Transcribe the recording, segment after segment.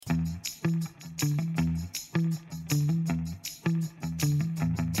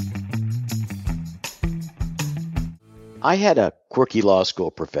I had a quirky law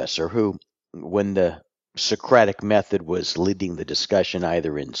school professor who, when the Socratic method was leading the discussion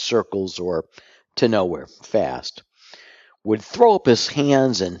either in circles or to nowhere fast, would throw up his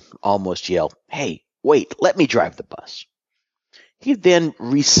hands and almost yell, "Hey, wait, let me drive the bus." He'd then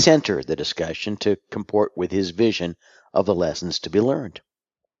recenter the discussion to comport with his vision of the lessons to be learned.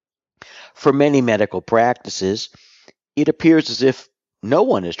 For many medical practices, it appears as if no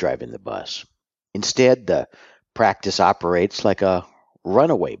one is driving the bus. Instead, the practice operates like a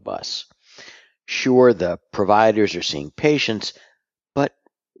runaway bus. Sure, the providers are seeing patients, but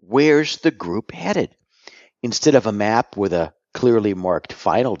where's the group headed? Instead of a map with a clearly marked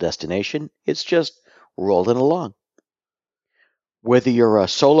final destination, it's just rolling along. Whether you're a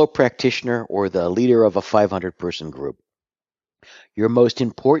solo practitioner or the leader of a 500-person group, your most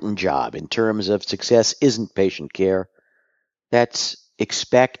important job in terms of success isn't patient care. That's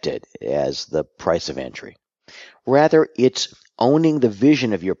expected as the price of entry. Rather, it's owning the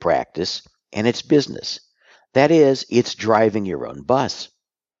vision of your practice and its business. That is, it's driving your own bus.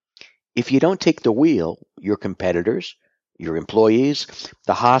 If you don't take the wheel, your competitors, your employees,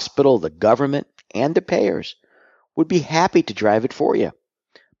 the hospital, the government, and the payers would be happy to drive it for you.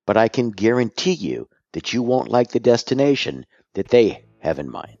 But I can guarantee you that you won't like the destination that they have in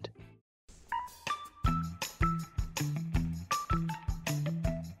mind.